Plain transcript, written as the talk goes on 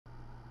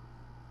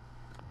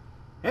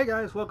Hey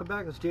guys, welcome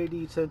back. It's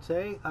JD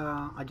Sensei.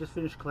 I just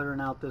finished clearing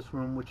out this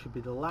room, which should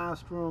be the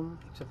last room,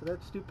 except for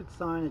that stupid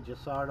sign. I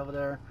just saw it over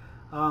there.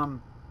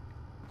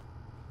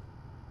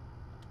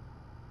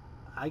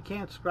 I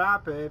can't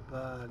scrap it,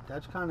 but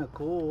that's kind of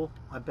cool.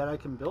 I bet I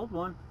can build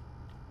one.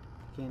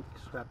 Can't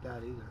scrap that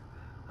either.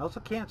 I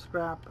also can't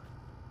scrap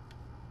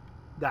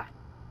that.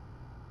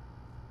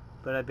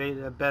 But I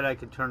bet I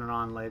can turn it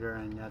on later,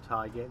 and that's how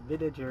I get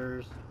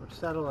villagers or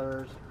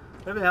settlers,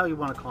 whatever the hell you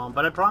want to call them.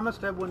 But I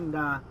promised I wouldn't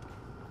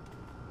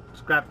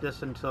scrap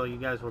this until you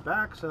guys were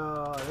back,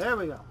 so there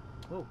we go.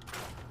 Oh,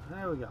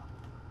 there we go.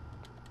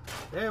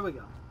 There we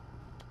go.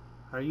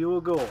 Are you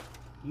a ghoul?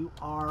 You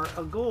are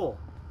a ghoul.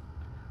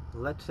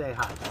 Let's say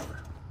hi to her.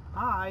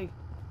 Hi.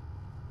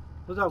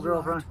 What's up,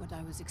 girlfriend? You aren't what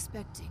I was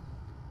expecting.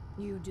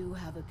 You do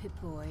have a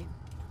Pip-Boy.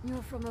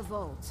 You're from a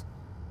vault,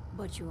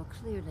 but you're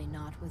clearly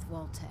not with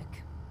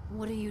Vault-Tec.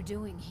 What are you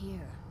doing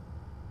here?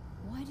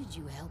 Why did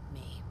you help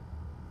me?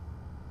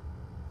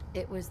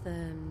 It was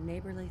the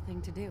neighborly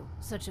thing to do.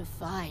 Such a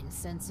fine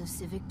sense of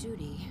civic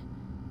duty.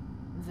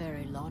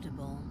 Very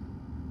laudable.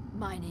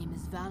 My name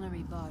is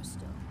Valerie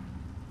Barstow,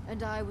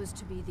 and I was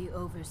to be the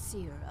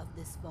overseer of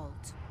this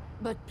vault.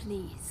 But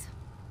please,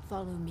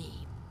 follow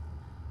me.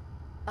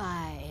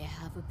 I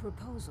have a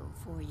proposal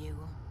for you.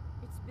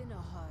 It's been a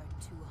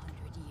hard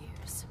 200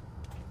 years.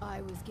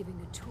 I was giving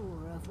a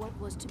tour of what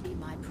was to be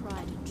my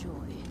pride and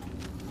joy.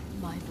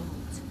 My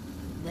vault.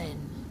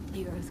 Then,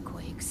 the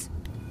earthquakes.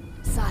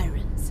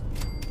 Sirens.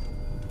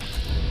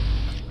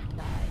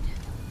 Died.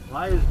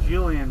 Why is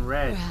Julian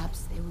red?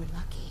 Perhaps they were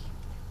lucky.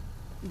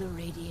 The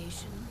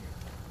radiation.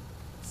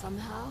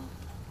 Somehow,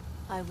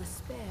 I was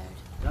spared.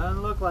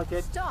 Doesn't look like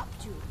it. Stop,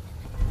 Julian.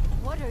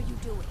 What are you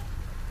doing?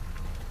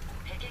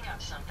 Picking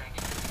up something.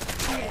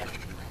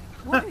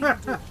 What are you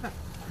doing?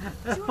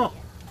 Julian,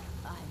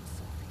 I'm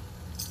sorry.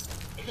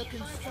 If The you find any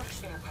construction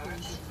spare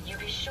parts, crew- you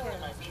be sure to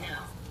let me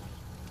know.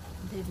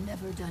 They've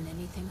never done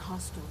anything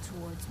hostile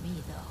towards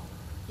me, though.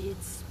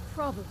 It's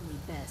probably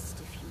best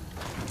if you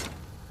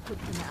put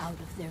them out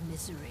of their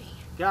misery.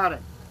 Got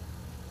it.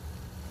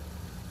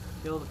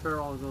 Kill the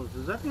feral ghosts.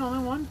 Is that the only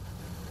one?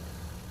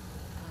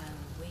 I'll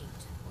wait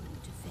for you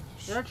to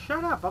finish. Yeah,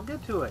 shut up. I'll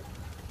get to it.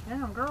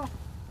 Damn, girl.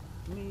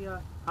 Give me,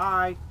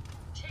 hi.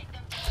 Take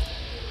them.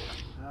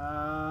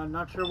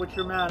 Not sure what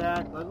you're mad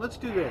at, but let's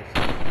do this.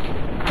 Ooh,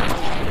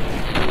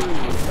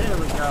 there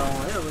we go.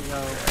 There we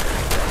go.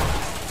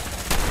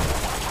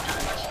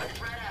 Not much of a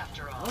threat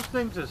after all. Those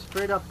things are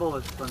straight up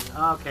bullets.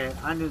 Okay,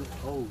 I knew.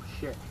 Oh,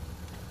 shit.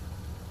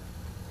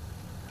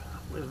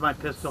 Where's my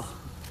pistol?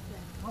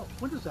 Oh,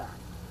 what is that?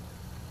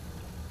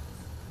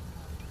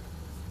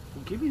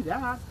 Well, give me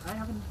that. I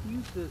haven't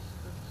used this.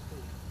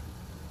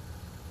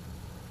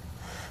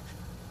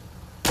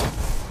 Let's see.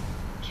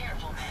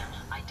 Careful, man.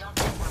 I don't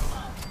think we're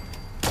alone.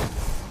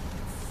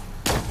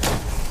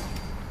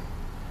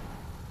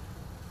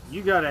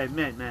 You gotta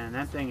admit, man,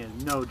 that thing is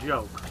no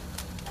joke.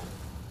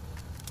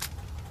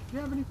 Do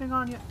you have anything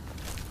on you?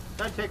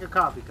 I'd take a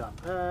coffee cup.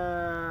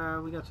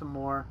 We got some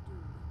more.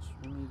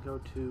 Let me go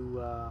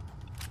to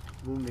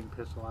wounding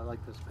pistol. I like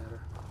this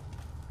better.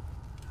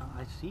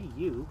 I see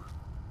you.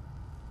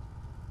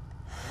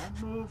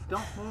 Don't move.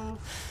 Don't move.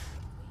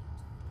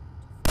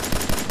 You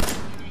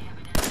may have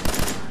an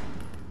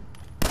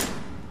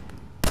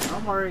enemy.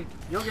 Don't worry.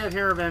 You'll get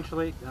here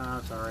eventually.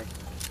 Sorry.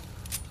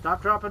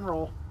 Stop, drop, and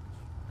roll.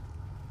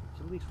 There's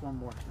at least one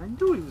more. I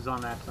knew he was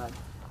on that side.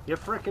 You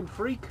frickin'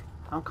 freak.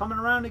 I'm coming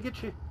around to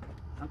get you.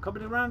 I'm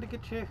coming around to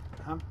get you.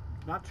 I'm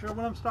not sure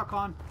what I'm stuck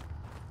on.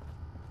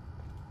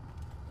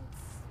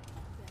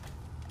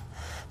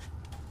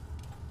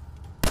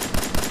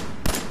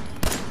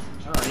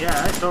 Oh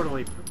yeah, I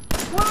totally...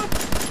 What?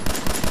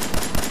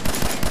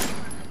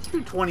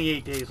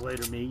 28 days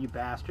later, me, you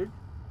bastard.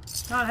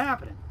 Not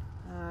happening.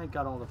 I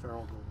got all the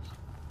feral ghouls.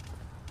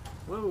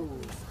 Whoa.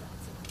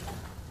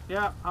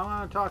 Yeah, I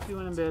want to talk to you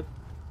in a bit.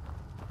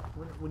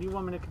 What do you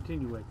want me to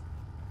continue with?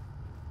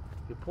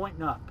 You're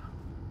pointing up.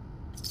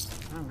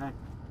 Okay.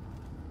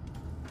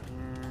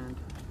 And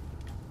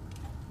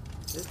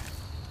this,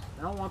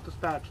 I don't want the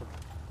spatula.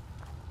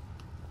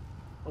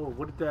 Oh,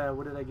 what did I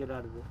get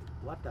out of it?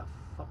 What the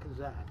fuck is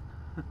that?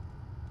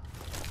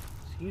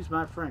 Excuse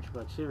my French,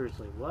 but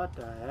seriously, what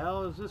the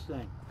hell is this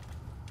thing?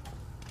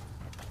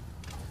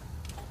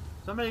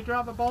 Somebody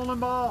drop a bowling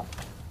ball.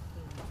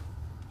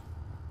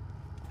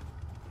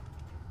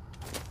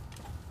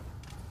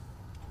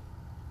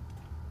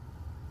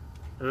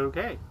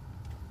 Okay.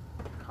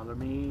 Color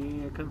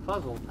me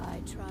confuzzled. I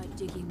tried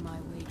digging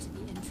my way to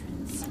the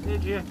entrance.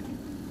 Did you?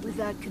 With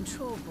that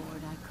control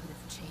board, I could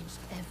have changed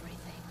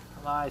everything.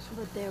 Lies.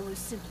 But there was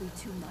simply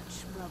too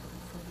much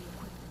rubble for the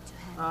equipment to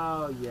handle.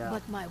 Oh, yeah.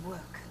 But my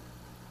work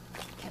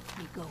kept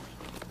me going.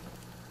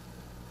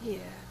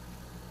 Here,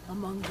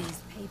 among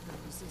these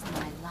papers, is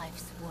my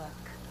life's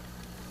work.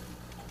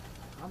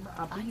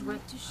 I'd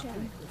like to share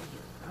it with you.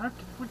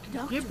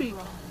 Dr. Give me.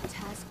 Braun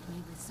tasked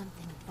me with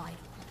something vital.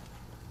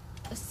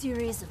 A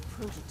series of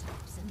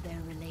prototypes and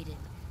their related,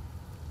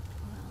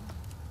 well,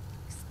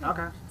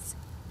 experiments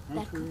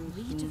that could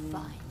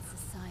redefine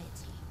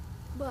society.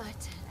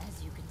 But,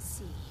 as you can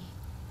see,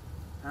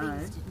 All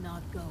things right. did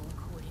not go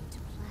according to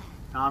plan.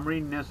 Now, I'm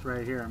reading this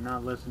right here. I'm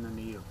not listening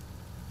to you.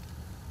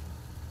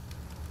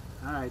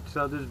 Alright,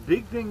 so this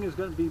big thing is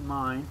going to be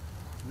mine.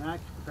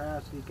 Max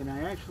capacity. Can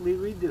I actually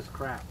read this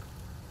crap?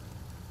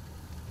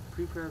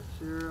 Prefab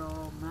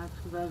serial. Max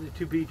capacity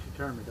to be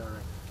determined.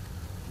 Alright.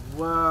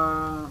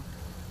 Well,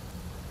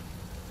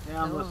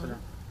 yeah, I'm Go on. listening.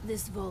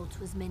 This vault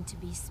was meant to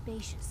be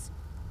spacious,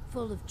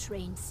 full of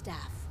trained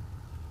staff,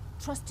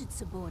 trusted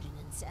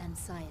subordinates, and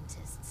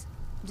scientists.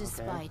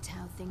 Despite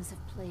how things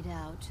have played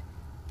out,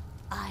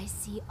 I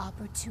see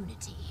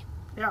opportunity.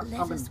 Yeah,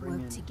 Let I'm us bring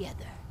work in.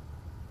 together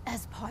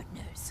as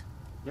partners.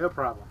 No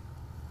problem.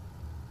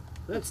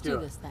 Let's do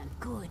it. this then.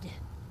 Good.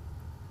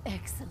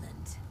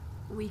 Excellent.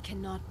 We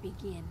cannot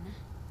begin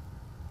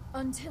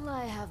until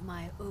I have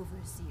my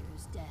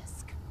overseer's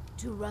desk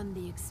to run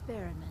the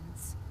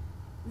experiments.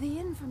 The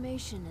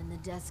information in the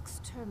desk's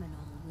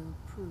terminal will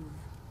prove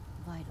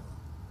vital.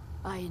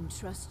 I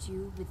entrust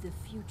you with the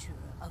future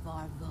of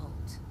our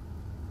vault.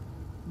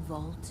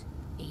 Vault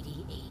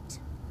 88.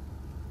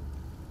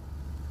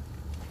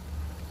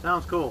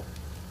 Sounds cool.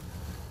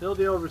 Build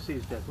the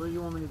overseas deck. Where do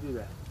you want me to do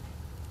that?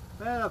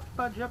 Well,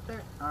 fudge up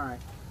there. Alright.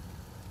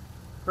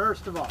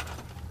 First of all.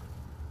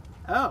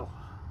 Oh.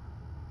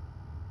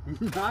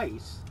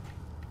 Nice.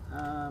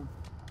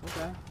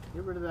 Okay.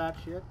 Get rid of that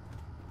shit.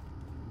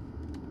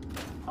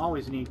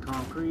 Always need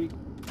concrete.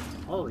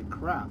 Holy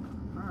crap.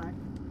 Alright.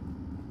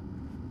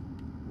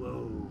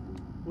 Whoa.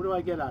 What do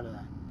I get out of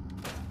that?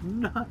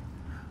 None.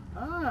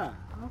 Ah,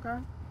 okay.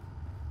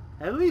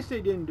 At least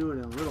they didn't do it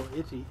in little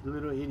itty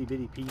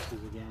bitty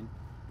pieces again.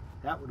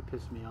 That would have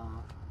pissed me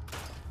off.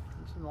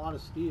 That's a lot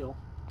of steel.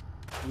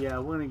 Yeah,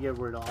 we're gonna get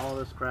rid of all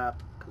this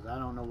crap because I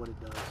don't know what it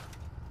does.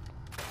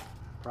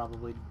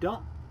 Probably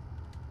don't.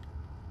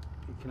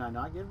 Can I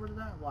not get rid of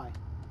that? Why?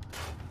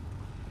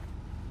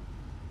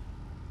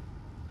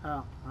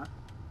 Oh, what?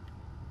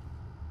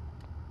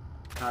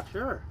 Not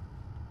sure.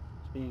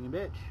 It's being a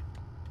bitch.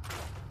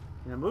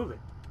 Can I move it?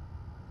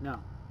 No.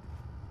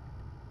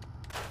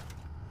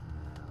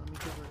 Let me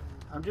get rid of it.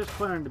 I'm just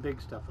clearing the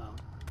big stuff out.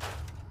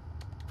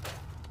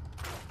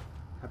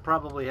 I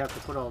probably have to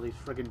put all these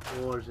friggin'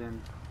 floors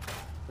in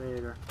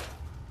later.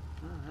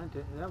 Oh,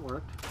 that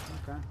worked.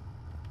 Okay.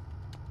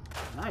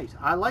 Nice.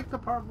 I like the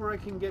part where I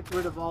can get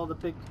rid of all the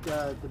big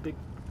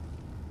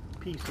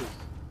pieces.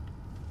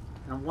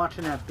 And I'm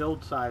watching that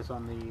build size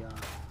on the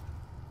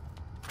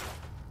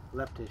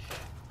leftish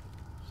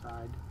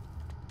side.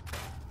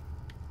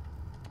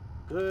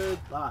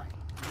 Goodbye.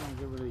 I'm gonna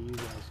get rid of you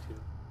guys too.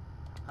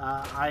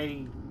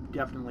 I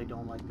definitely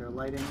don't like their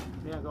lighting.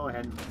 Yeah, go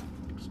ahead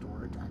and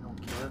store it. I don't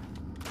care.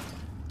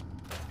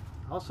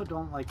 I also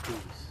don't like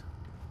these.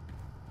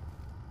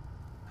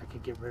 I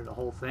could get rid of the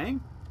whole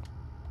thing.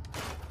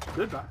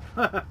 Goodbye.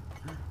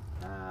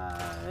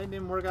 It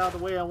didn't work out the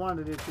way I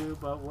wanted it to,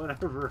 but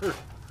whatever.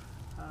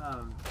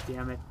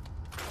 Damn it.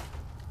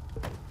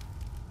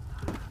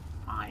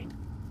 Fine.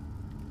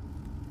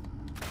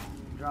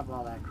 Drop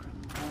all that crap.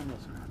 And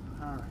this crap.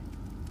 Alright.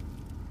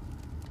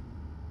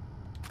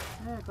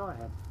 Yeah, go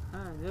ahead.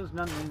 There's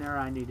nothing in there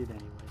I needed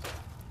anyways.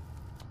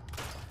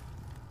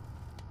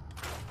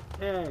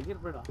 Yeah, get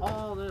rid of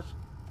all this.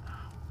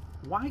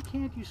 Why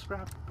can't you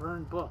scrap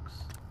burned books?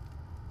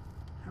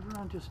 Never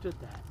understood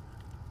that.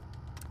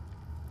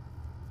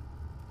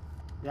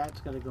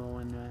 That's gonna go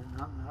in there.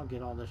 I'll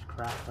get all this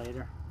crap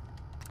later.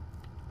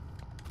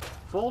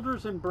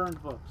 Folders and burned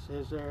books.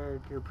 They're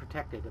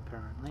protected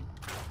apparently.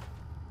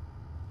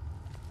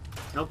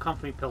 No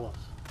comfy pillows.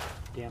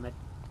 Damn it.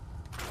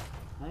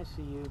 I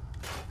see you.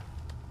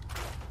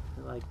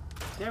 You're like,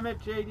 damn it,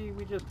 JD,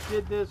 we just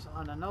did this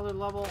on another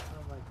level. And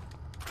I'm like,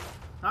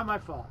 not my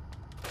fault.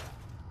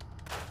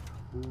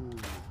 Ooh,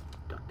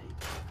 duct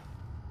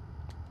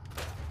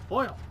tape.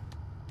 Oil.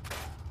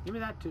 Give me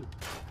that too.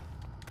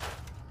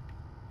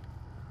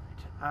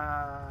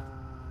 Alright.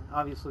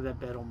 Obviously that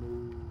bed will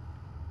move.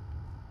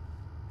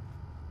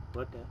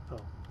 What the? Oh.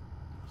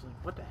 I was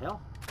like, what the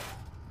hell?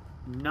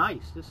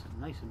 Nice. This is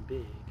nice and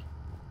big.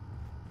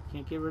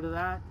 Can't get rid of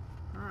that?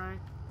 Alright.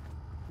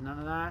 None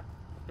of that.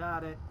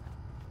 Got it.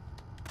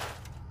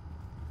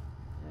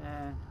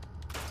 And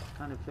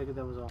kind of figured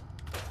that was a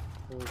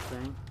whole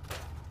thing.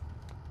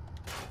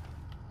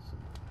 So,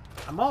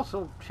 I'm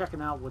also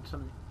checking out what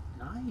some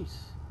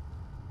nice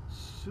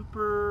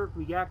super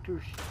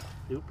reactor.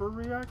 Super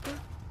reactor?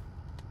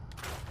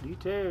 Me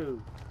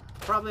too.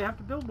 Probably have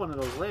to build one of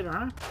those later,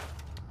 huh?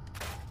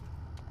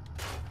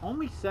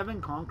 Only 7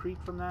 concrete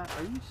from that?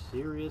 Are you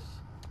serious?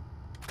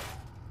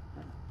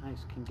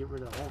 Nice, can get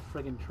rid of the whole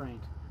friggin' train.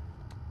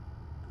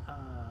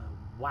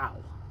 Wow.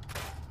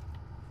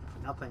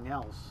 If nothing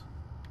else.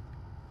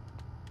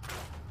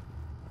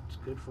 It's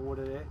good for what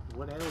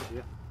ails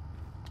you.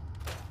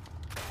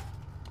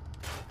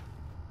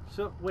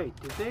 So, wait,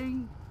 did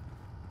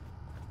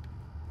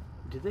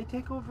they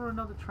take over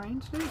another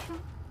train station?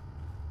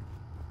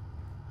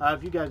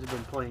 If you guys have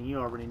been playing, you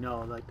already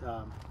know, like,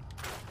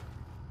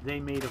 they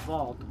made a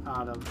vault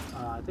out of,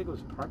 I think it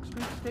was Park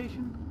Street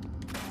Station?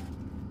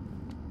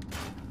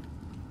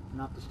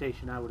 Not the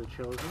station I would have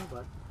chosen,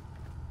 but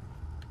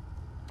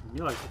I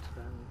knew I could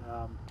scrap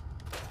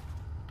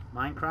it.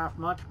 Minecraft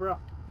much, bro?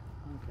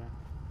 Okay.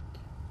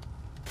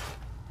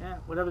 Yeah,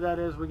 whatever that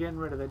is, we're getting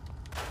rid of it.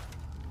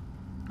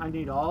 I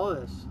need all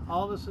of this.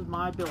 All this is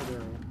my build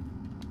area.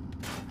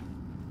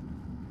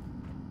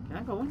 Can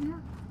I go in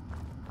here?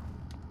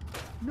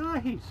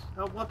 Nice!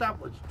 Oh, well,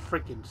 that was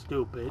freaking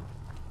stupid.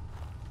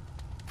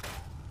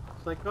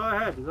 It's like, go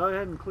ahead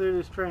and clear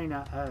this train.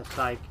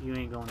 Psych, you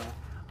ain't going there.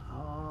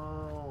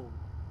 Oh.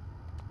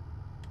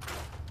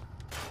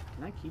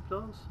 Can I keep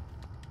those?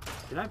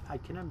 Can I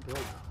build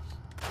those?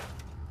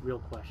 Real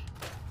question.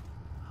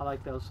 I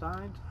like those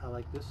signs. I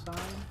like this sign.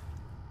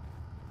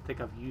 I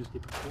think I've used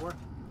it before.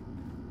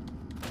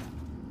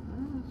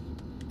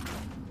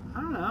 I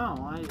don't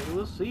know.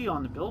 We'll see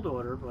on the build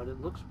order, but it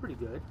looks pretty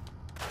good.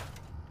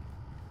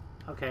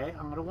 Okay,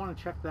 I'm going to want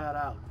to check that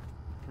out.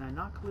 Can I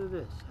not clear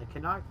this? I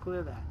cannot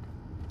clear that.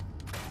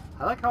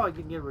 I like how I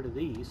can get rid of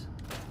these.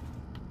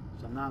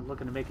 So I'm not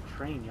looking to make a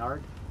train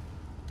yard.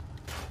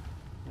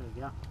 There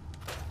we go.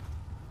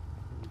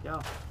 There we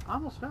go.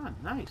 Almost done.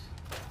 Nice.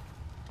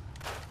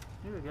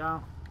 Here we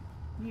go.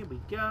 Here we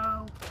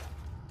go.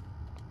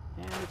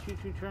 And the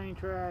choo-choo train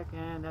track.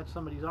 And that's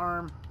somebody's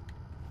arm.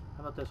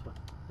 How about this one?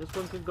 This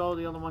one can go,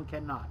 the other one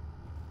cannot.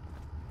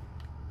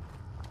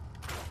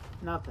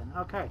 Nothing.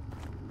 Okay.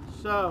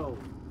 So,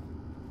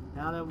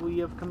 now that we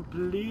have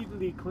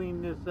completely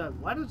cleaned this up,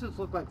 why does this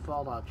look like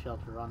Fallout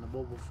Shelter on the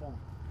mobile phone?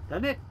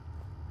 Doesn't it?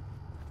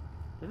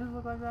 Didn't it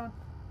look like that?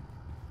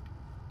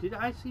 Did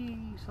I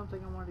see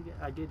something I wanted to get?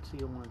 I did see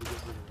I wanted to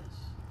get rid of this.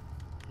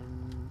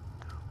 And,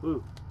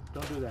 ooh,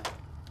 don't do that.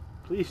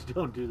 Please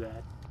don't do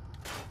that.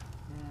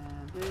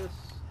 And this,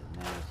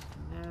 and this,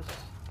 and this,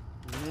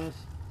 and this,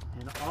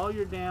 and all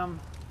your damn...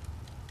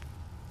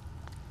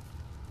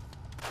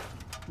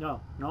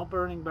 No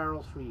burning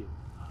barrels for you.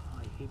 Oh,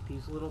 I hate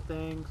these little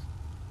things.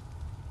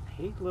 I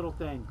hate little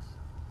things.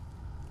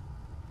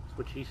 That's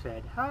what she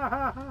said. Ha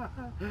ha ha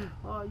ha.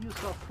 Oh, you're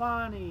so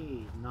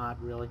funny.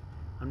 Not really.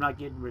 I'm not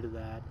getting rid of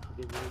that. I'll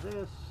get rid of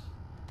this.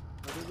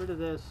 I'll get rid of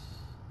this.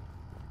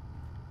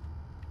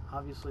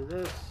 Obviously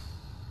this.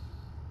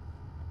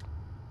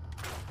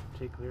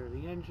 Take clear of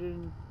the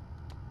engine.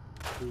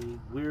 The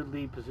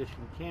weirdly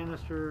positioned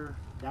canister.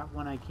 That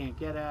one I can't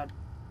get at.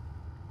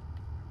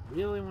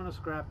 Really want to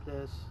scrap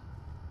this.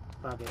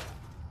 Fuck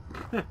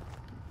it.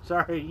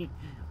 Sorry,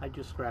 I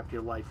just scrapped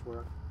your life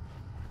work.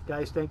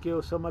 Guys, thank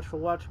you so much for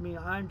watching me.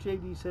 I'm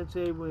JD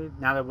Sensei.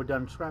 Now that we're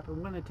done scrapping,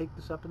 I'm going to take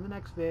this up in the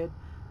next vid.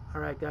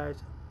 Alright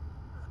guys,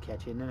 I'll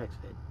catch you in the next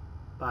vid.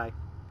 Bye.